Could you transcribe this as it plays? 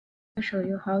show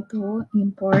you how to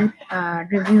import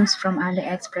reviews from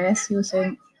Aliexpress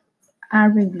using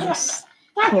Areviews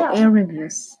or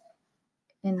Areviews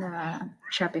in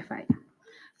Shopify.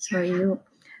 So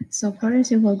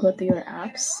first you will go to your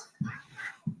apps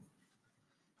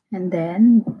and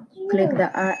then click the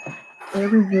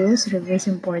Areviews reviews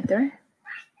importer.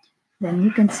 Then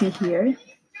you can see here,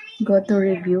 go to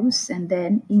reviews and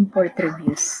then import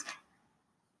reviews.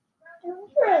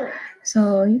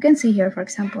 So you can see here, for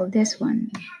example, this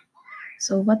one.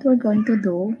 So what we're going to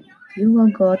do, you will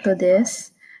go to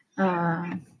this,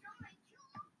 to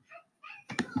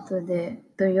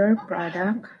your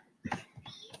product.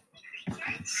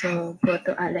 So go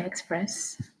to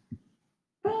Aliexpress.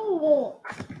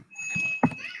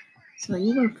 So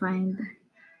you will find,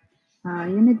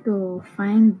 you need to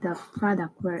find the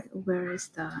product. Where is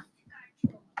the,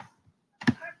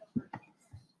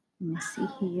 let me see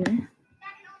here.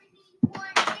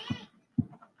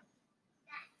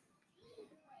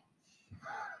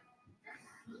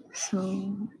 So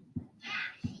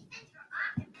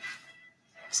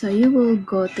you will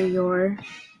go to your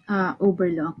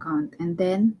Oberlo account, and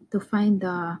then to find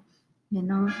the,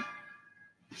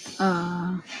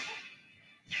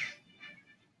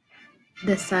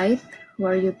 the site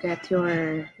where you get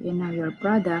your, your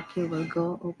product, you will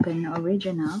go open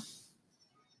original.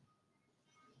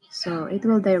 So it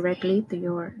will directly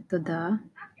to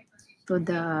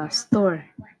the store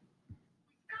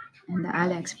in the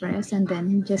Aliexpress, and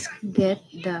then just get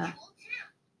the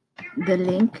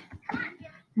link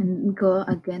and go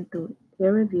again to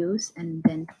Areviews and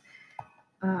then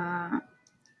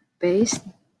paste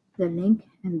the link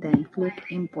and then click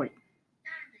import.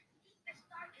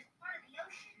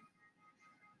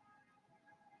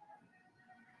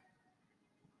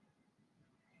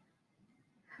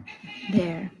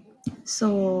 There.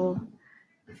 So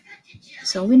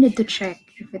we need to check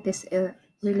if it is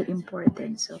really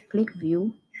important. So click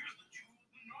view.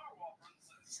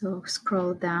 So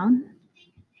scroll down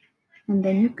and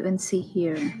then you can see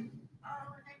here.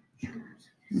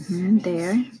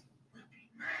 There.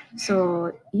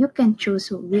 So you can choose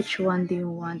which one do you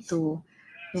want to,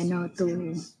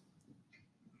 to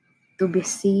be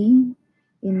seen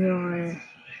in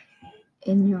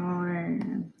your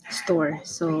store.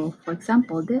 So for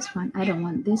example, this one, I don't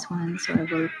want this one, so I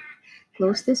will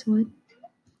close this one.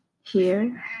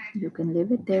 Here, you can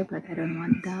leave it there, but I don't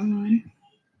want that one.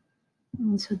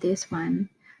 And so this one.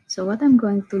 So what I'm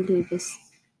going to leave is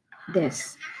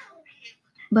this.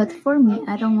 But for me,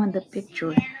 I don't want the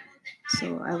picture,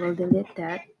 so I will delete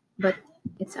that. But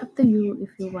it's up to you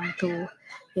if you want to,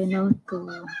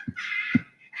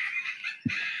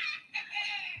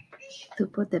 to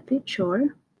put the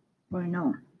picture or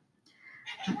no.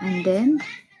 And then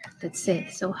that's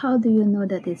it. So how do you know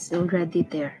that it's already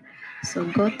there? So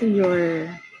go to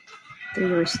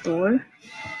your store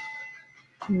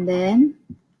and then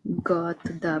go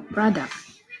to the product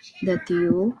that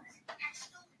you,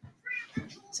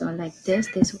 so like this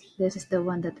is the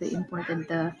one that we imported,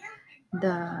 the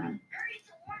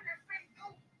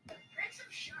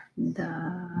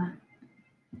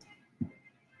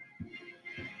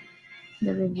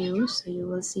reviews. So you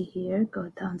will see here,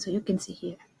 go down so you can see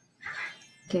here.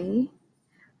 Okay,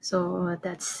 so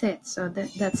that's it. So that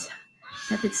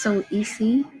it's so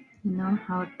easy,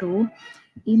 how to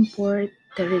import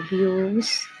the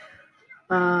reviews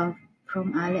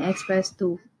from Aliexpress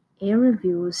to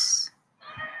Areviews.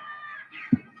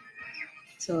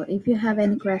 So if you have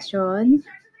any question,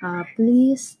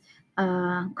 please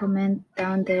comment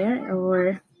down there,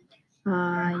 or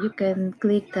you can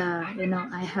click the,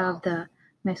 I have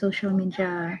my social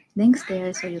media links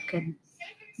there, so you can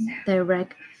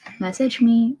direct message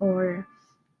me or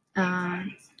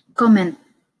comment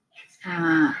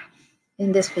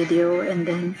in this video. And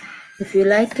then if you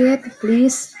like it,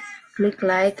 please click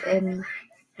like and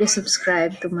please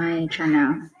subscribe to my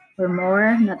channel for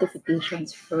more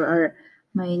notifications for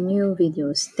my new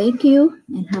videos. Thank you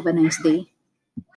and have a nice day.